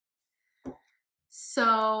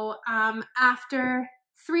So after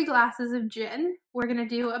 3 glasses of gin, we're gonna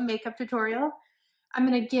do a makeup tutorial. I'm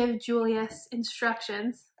gonna give Julius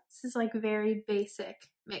instructions. This is like very basic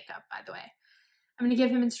makeup, by the way. I'm gonna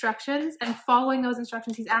give him instructions, and following those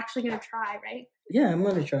instructions, he's actually gonna try, right? Yeah, I'm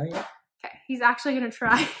gonna try it. Okay, he's actually gonna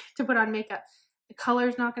try to put on makeup. The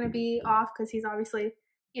color's not gonna be off because he's obviously,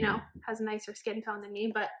 you know, has a nicer skin tone than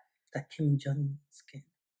me, but that Kim Jong skin.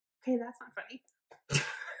 Okay, that's not funny.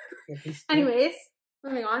 Anyways,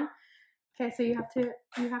 moving on. Okay, so you have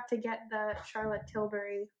to get the Charlotte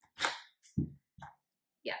Tilbury.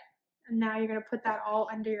 Yeah. And now you're gonna put that all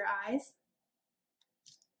under your eyes.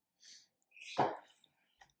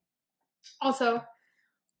 Also,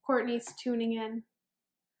 Courtney's tuning in.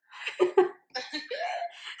 This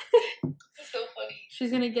is so funny.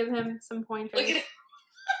 She's gonna give him some pointers.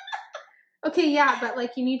 Okay, yeah, but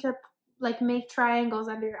like you need to like make triangles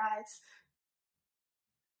under your eyes.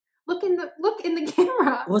 Look in the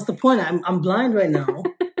camera. What's the point? I'm blind right now.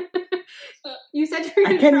 You said you were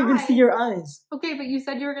gonna I can't try. even see your eyes. Okay, but you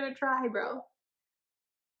said you were gonna try, bro.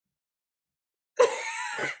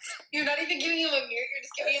 You're not even giving him a mirror, you're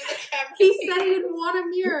just giving him the camera. He said he didn't want a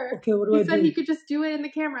mirror. Okay, what do I do? He said he could just do it in the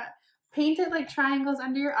camera. Paint it like triangles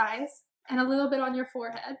under your eyes and a little bit on your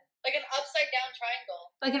forehead. Like an upside down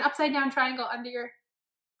triangle. Like an upside down triangle under your...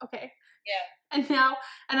 Okay. Yeah. And now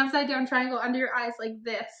an upside down triangle under your eyes like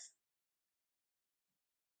this.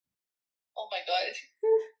 Oh my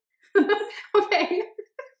god. Okay.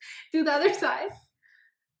 Do the other side.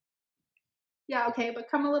 Yeah, okay, but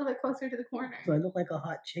come a little bit closer to the corner. Do I look like a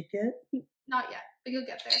hot chick yet? Not yet, but you'll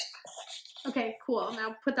get there. Okay, cool.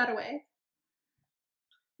 Now put that away.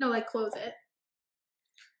 No, like close it.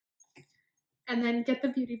 And then get the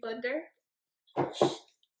beauty blender.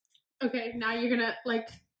 Okay, now you're gonna like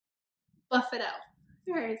buff it out.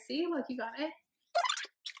 Alright, see? Look, you got it.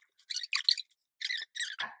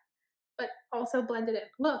 But also blend it in.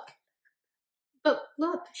 Look. But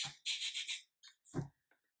look.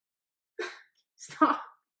 Stop.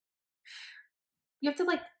 You have to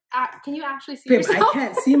like can you actually see yourself? I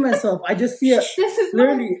can't see myself. I just see This is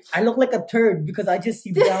literally I look like a turd because I just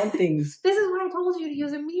see brown things. This is what I told you to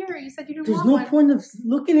use a mirror. You said you didn't There's want no one. point of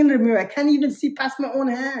looking in the mirror. I can't even see past my own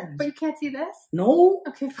hands. But you can't see this? No.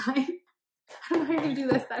 Okay, fine. I don't know how you're gonna do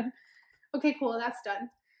this then. Okay, cool, that's done.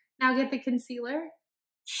 Now get the concealer.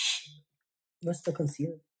 What's the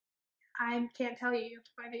concealer? I can't tell you. You have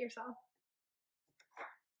to find it yourself.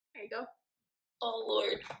 There you go. Oh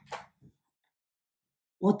Lord.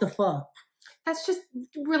 What the fuck? That's just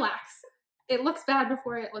relax. It looks bad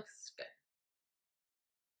before it looks good.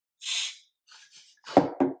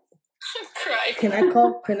 I'm crying. Can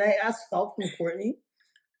I ask help from Courtney?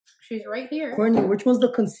 She's right here. Courtney, which one's the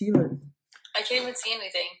concealer? I can't even see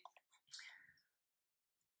anything.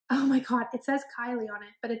 Oh my god, it says Kylie on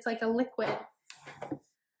it, but it's like a liquid.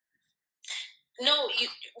 No,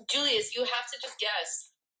 Julius, you have to just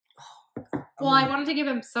guess. Well, I wanted to give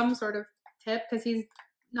him some sort of tip because he's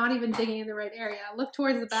not even digging in the right area. Look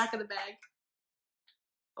towards the back of the bag.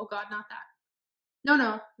 Oh god, not that.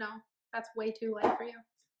 No. That's way too light for you.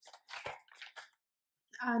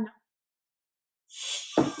 No.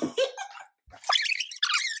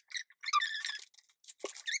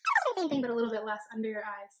 Same thing, but a little bit less under your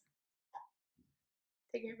eyes.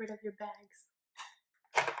 To get rid of your bags.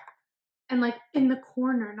 And like in the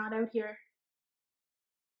corner, not out here.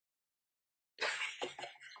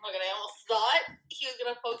 Oh my god, I almost thought he was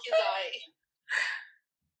gonna poke his eye.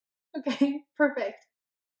 Okay, perfect.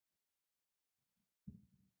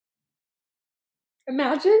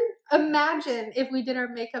 Imagine if we did our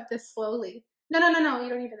makeup this slowly. No, you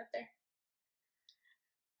don't need it up there.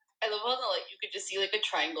 I love how like you could just see like a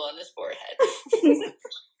triangle on his forehead.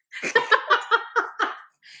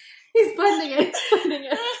 He's blending it.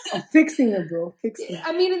 I'm fixing it, bro. Fixing it.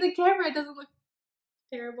 I mean, in the camera, it doesn't look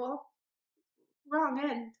terrible. Wrong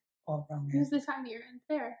end. Oh, wrong end. Use the tinier end.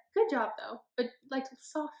 There. Good job, though. But, like,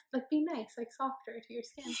 soft. Like, be nice. Like, softer to your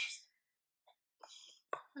skin.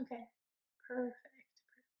 Okay. Perfect.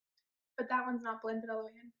 But that one's not blended all the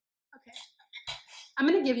way in. Okay. I'm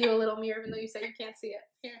going to give you a little mirror, even though you said you can't see it.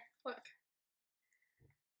 Here, look.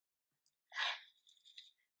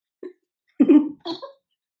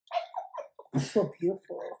 It's so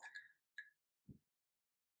beautiful.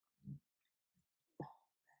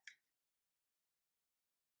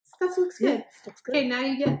 That looks good. Yeah, looks good. Okay, now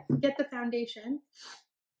you get the foundation.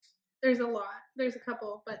 There's a lot. There's a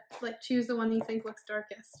couple, but like choose the one you think looks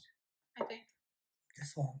darkest. I think.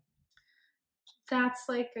 This one. That's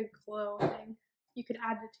like a glow thing. You could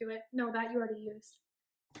add it to it. No, that you already used.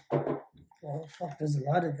 Oh fuck, there's a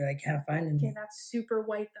lot of it. I can't find it. Okay, that's super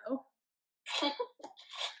white though.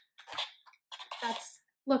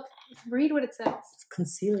 Look, read what it says. It's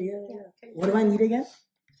concealer, yeah. Okay. What do I need again?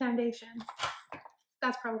 Foundation.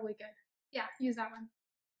 That's probably good. Yeah, use that one.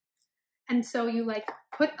 And so you like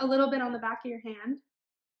put a little bit on the back of your hand.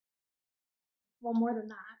 Well, more than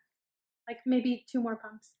that. Like maybe 2 more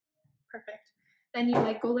pumps. Perfect. Then you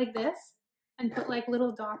like go like this and put like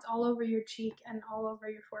little dots all over your cheek and all over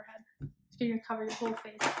your forehead. So you're gonna cover your whole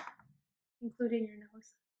face, including your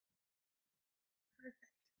nose. Perfect.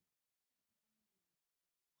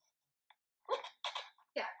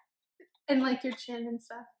 Yeah. And like your chin and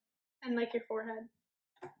stuff. And like your forehead.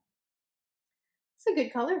 It's a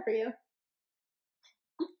good color for you.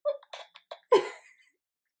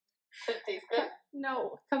 Does it taste good?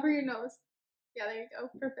 No, cover your nose. Yeah, there you go.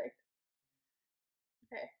 Perfect.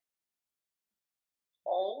 Okay.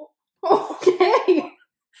 Oh. Okay.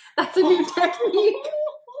 That's a new technique.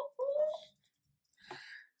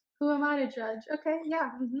 Who am I to judge? Okay,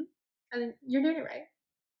 yeah. And you're doing it right.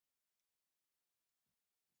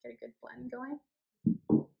 Get a good blend going.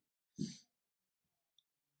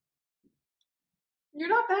 You're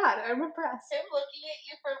not bad. I'm impressed. Him looking at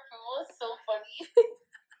you for approval is so funny.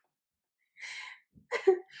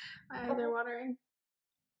 My eyes are watering.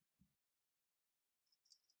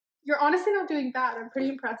 You're honestly not doing bad. I'm pretty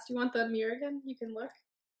impressed. You want the mirror again? You can look.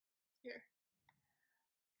 Here.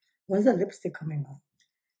 When's the lipstick coming on?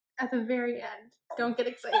 At the very end. Don't get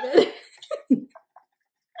excited.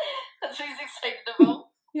 That's what he's excited about.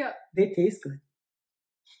 Yeah. They taste good.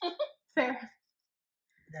 Fair.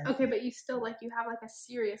 Yeah. Okay, but you still you have like a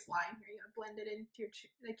serious line here. You gotta blend it into your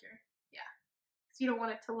yeah. Because you don't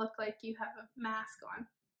want it to look like you have a mask on.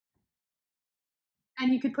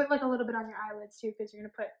 And you could put like a little bit on your eyelids too, because you're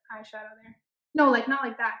gonna put eyeshadow there. No, like not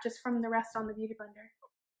like that, just from the rest on the beauty blender.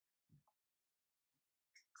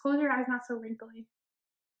 Close your eyes, not so wrinkly.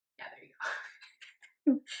 Yeah, there you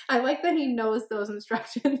go. I like that he knows those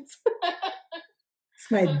instructions. It's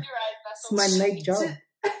my night job.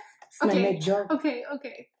 It's my night job. Okay.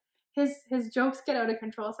 His jokes get out of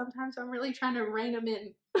control sometimes, so I'm really trying to rein him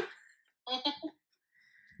in.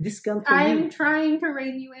 Discount for I'm you. trying to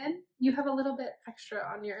rein you in. You have a little bit extra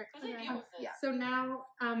on your hand. Yeah. So now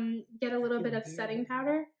get a little bit of setting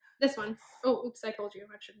powder. This one. Oh, oops, I told you.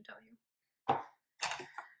 I shouldn't tell you.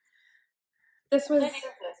 This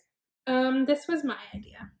was my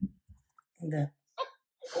idea.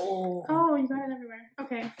 Oh, you got it everywhere.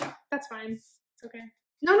 Okay. That's fine. It's okay.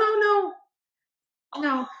 No.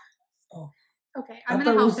 Oh. Okay, I'm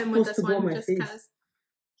gonna help him with this one just because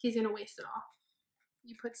he's gonna waste it all.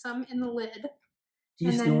 You put some in the lid. Do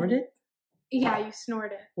you snort it? Yeah, you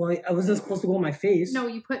snort it. Well, I wasn't supposed to go on my face. No,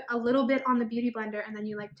 you put a little bit on the beauty blender and then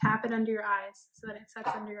you like tap it under your eyes so that it sets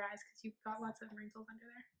under your eyes because you've got lots of wrinkles under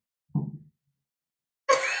there.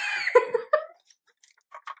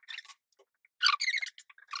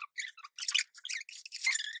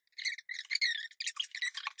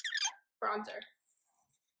 Bronzer.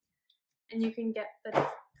 And you can get the,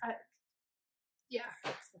 yeah.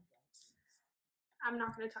 I'm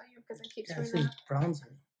not going to tell you because I keep screwing that up.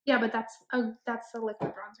 Bronzer. Yeah, but that's a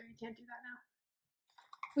liquid bronzer. You can't do that now.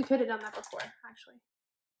 We could have done that before, actually.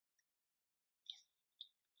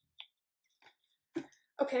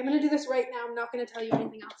 Okay, I'm going to do this right now. I'm not going to tell you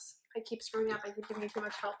anything else. I keep screwing up. I keep giving you too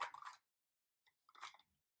much help.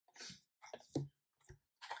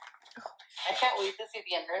 I can't wait to see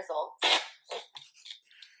the end results.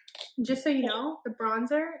 Just so you know, the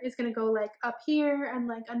bronzer is going to go like up here and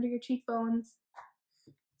like under your cheekbones.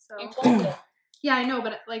 So You told him. yeah, I know,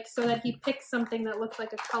 but like so that he picks something that looks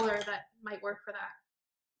like a color that might work for that.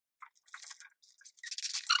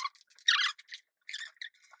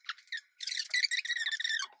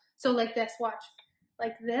 So like this, watch.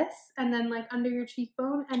 Like this, and then like under your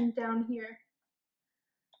cheekbone and down here.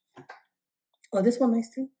 Oh, this one nice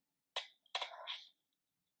too?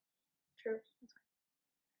 True.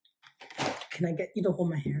 Can I get you to hold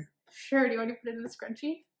my hair? Sure, do you want to put it in the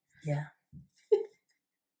scrunchie? Yeah.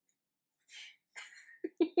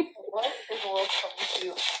 What is the world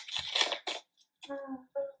coming to?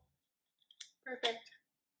 Perfect.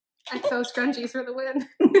 XO scrunchies for the win.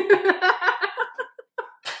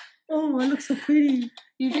 Oh, I look so pretty.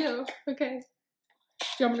 You do? Okay.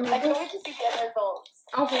 Do you want me to I hold can't this? wait to see the end results.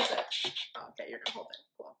 I'll hold it. Oh, okay, you're gonna hold it.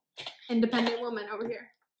 Cool. Independent woman over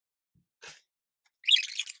here.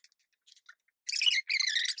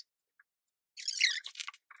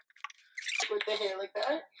 With the hair like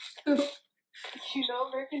that. You know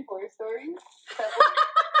American Horror Story?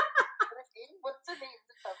 What's her name?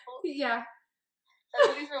 The Temple? Yeah. That's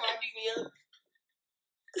what he's reminding me of.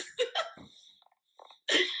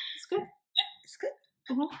 It's good. It's good.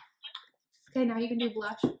 Mm-hmm. Okay, now you can do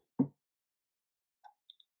blush. Which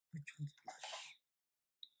one's blush?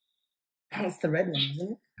 That's the red one,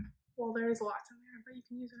 isn't it? Well, there is lots in there, but you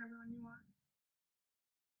can use whatever one you want.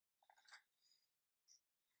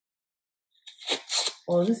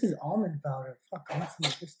 Oh, this is almond powder. Fuck, I want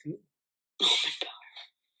some of this too.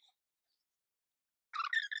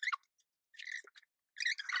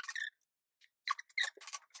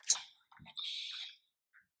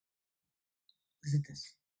 Is it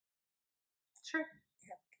this? Sure.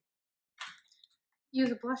 Yeah.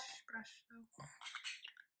 Use a blush brush, though.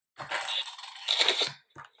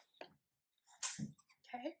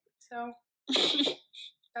 Okay, so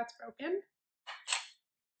that's broken.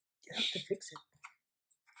 You have to fix it.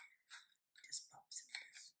 Just pops in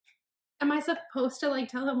this. Am I supposed to like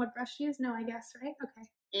tell him what brush to use? No, I guess, right? Okay.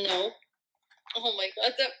 No. Oh my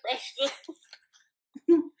god, that brush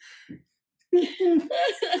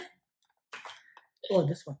Oh,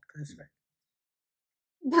 this one, because it's red.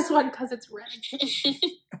 This one, because it's red.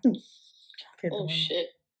 Okay, oh shit.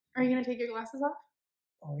 Are you going to take your glasses off?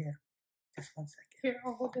 Oh, yeah. Just 1 second. Here,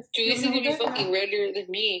 I'll hold this. Julie's gonna be fucking redder than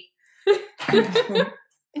me.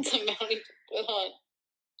 It's a mounting to put on.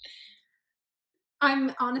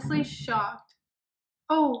 I'm honestly shocked.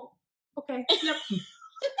 Oh, okay. Yep.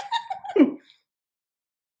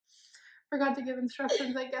 Forgot to give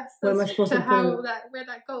instructions, I guess. What am I supposed to put how in? that where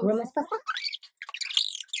that goes. Where am I supposed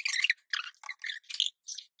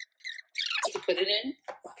To put it in?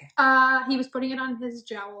 Okay. He was putting it on his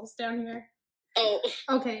jowls down here. Oh.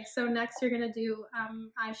 Okay, so next you're gonna do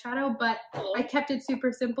eyeshadow, but Hello? I kept it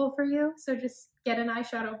super simple for you. So just get an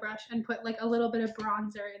eyeshadow brush and put like a little bit of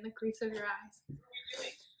bronzer in the crease of your eyes. What are you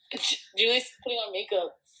doing? Julie's putting on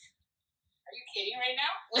makeup. Are you kidding right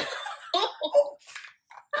now?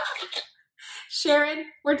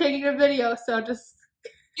 Sharon, we're taking a video, so just.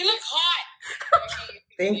 You look hot.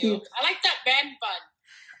 Thank you. I like that band bun.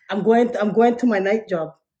 I'm going to my night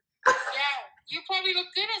job. Yeah, you probably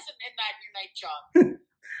look good as your night job.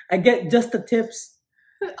 I get just the tips.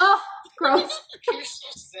 Oh, gross. You're so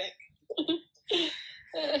sick.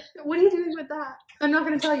 What are you doing with that? I'm not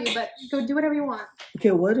gonna tell you, but go do whatever you want.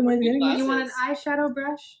 Okay, what am I getting? Glasses. You want an eyeshadow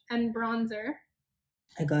brush and bronzer.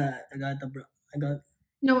 I got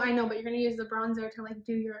No, I know, but you're gonna use the bronzer to like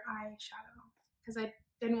do your eyeshadow because I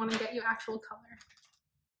didn't want to get you actual color.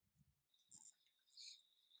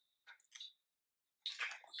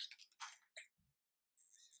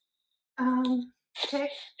 Okay.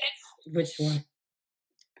 Which one?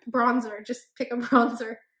 Bronzer. Just pick a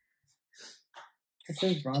bronzer. It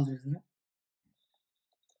says bronzer, isn't it?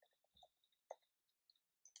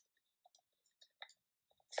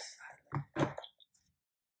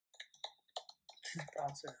 This is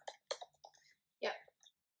bronzer. Yep.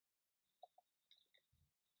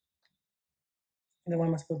 And then what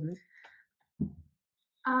am I supposed to do?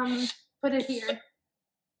 Put it here,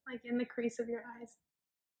 like in the crease of your eyes.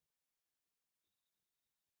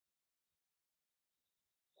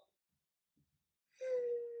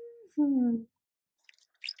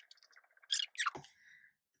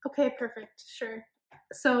 Okay, perfect. Sure.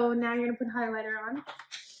 So now you're gonna put highlighter on.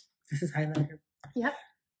 This is highlighter. Yep.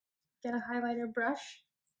 Get a highlighter brush.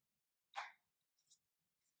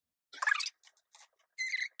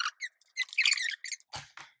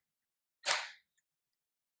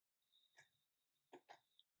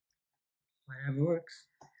 Whatever works.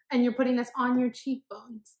 And you're putting this on your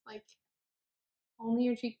cheekbones, like only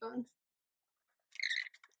your cheekbones.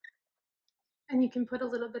 And you can put a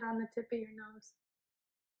little bit on the tip of your nose.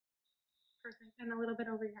 Perfect. And a little bit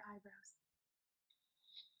over your eyebrows.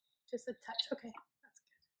 Just a touch. Okay, that's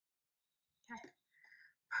good. Okay.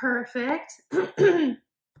 Perfect.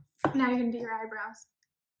 Now you're gonna do your eyebrows.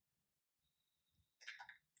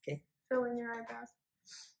 Okay. Fill in your eyebrows.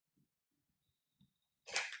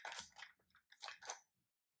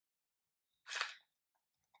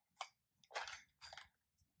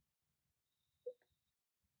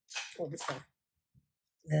 Oh, this one.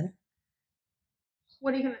 Then?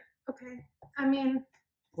 What are you gonna, okay. I mean,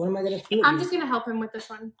 What am I gonna do? I'm just gonna help him with this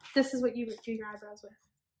one. This is what you do your eyebrows with.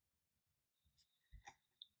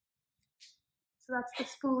 So that's the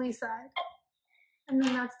spoolie side. And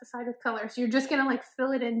then that's the side with color. So you're just gonna like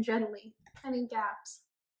fill it in gently. Any gaps.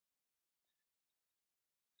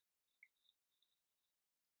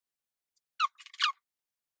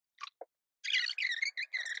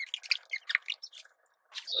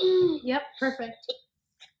 Yep, perfect.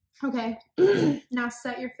 Okay, now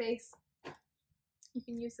set your face. You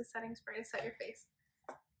can use the setting spray to set your face.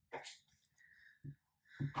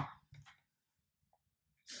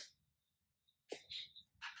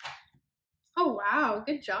 Oh wow,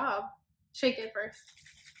 good job. Shake it first.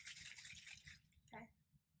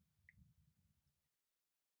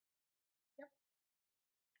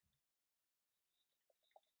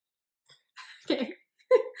 Okay.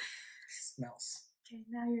 Smells. Okay,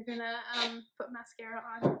 now you're gonna put mascara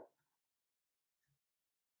on.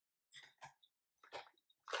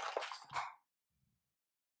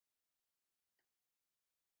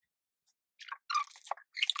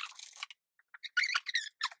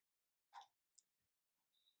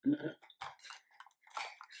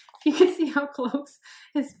 You can see how close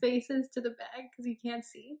his face is to the bag because you can't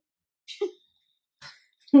see.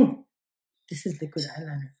 This is liquid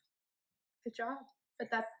eyeliner. Good job. But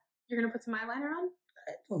you're gonna put some eyeliner on?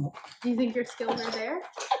 I don't know. Do you think your skills are there?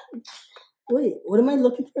 Wait, what am I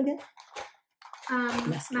looking for again?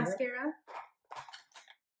 Mascara.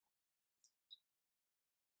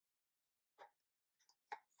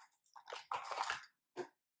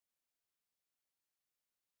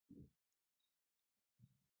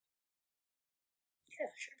 Yeah,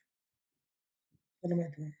 sure. What am I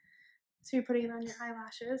doing? So you're putting it on your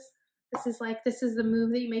eyelashes. This is the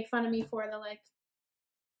move that you make fun of me for, the like.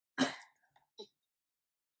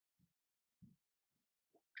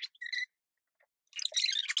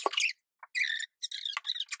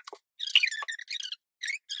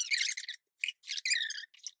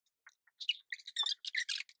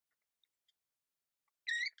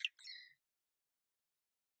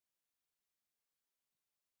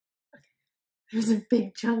 There's a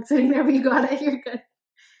big chunk sitting there, but you got it. You're good.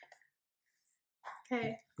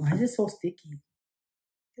 Okay. Why is it so sticky?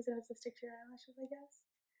 Because it has to stick to your eyelashes, I guess.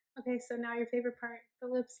 Okay, so now your favorite part, the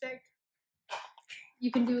lipstick.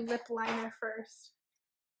 You can do lip liner first.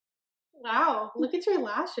 Wow, look at your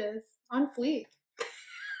lashes. On fleek.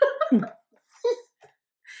 This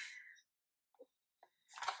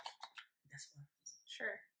one.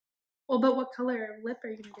 Sure. Well, but what color lip are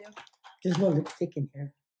you going to do? There's no lipstick in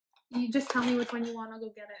here. You just tell me which one you want, I'll go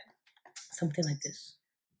get it. Something like this.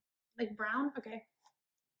 Like brown? Okay.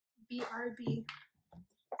 BRB.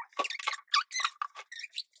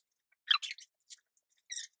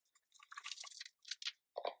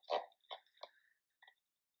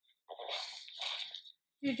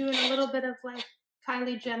 You're doing a little bit of like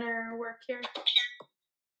Kylie Jenner work here. A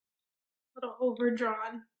little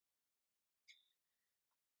overdrawn.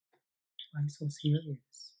 I'm so serious.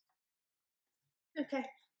 Okay.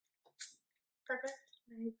 Perfect.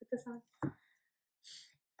 Now you put this on.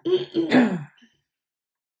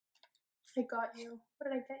 I got you. What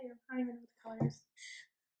did I get you? I don't even know what the color is.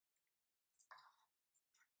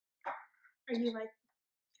 Are you like,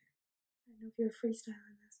 I don't know if you're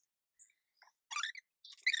freestyling this.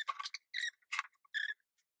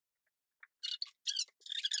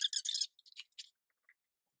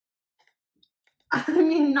 I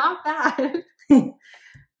mean, not bad.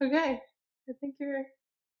 Okay. I think you're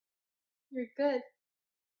good.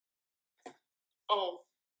 Oh.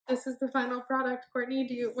 This is the final product.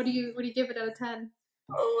 Courtney, what do you give it out of 10?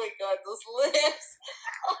 Oh my god, those lips.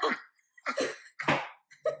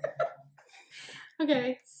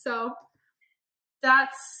 Okay, so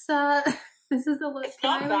that's this is the look. It's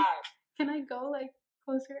not bad. Can I go like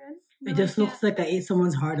closer in? No, it just looks like I ate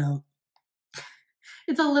someone's heart out.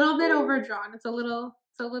 It's a little bit overdrawn. It's a little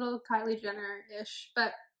Kylie Jenner-ish,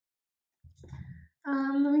 but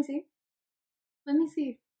let me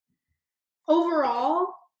see.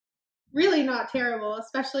 Overall, really not terrible,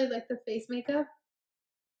 especially like the face makeup.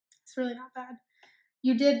 It's really not bad.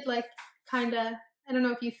 You did like kind of, I don't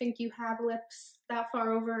know if you think you have lips that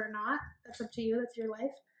far over or not. That's up to you. That's your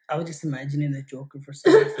life. I was just imagining the Joker for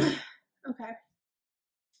some reason. Okay.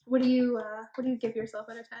 What do you give yourself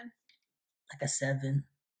out of 10? Like a 7.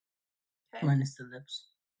 Okay. Minus the lips.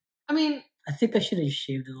 I mean, I think I should have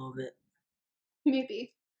shaved a little bit.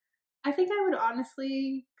 Maybe. I think I would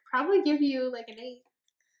honestly probably give you like an 8.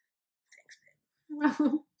 Thanks,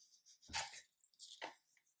 babe.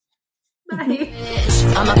 Bye.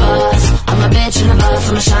 I'm a boss, I'm a bitch and a boss,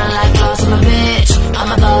 I'ma shine like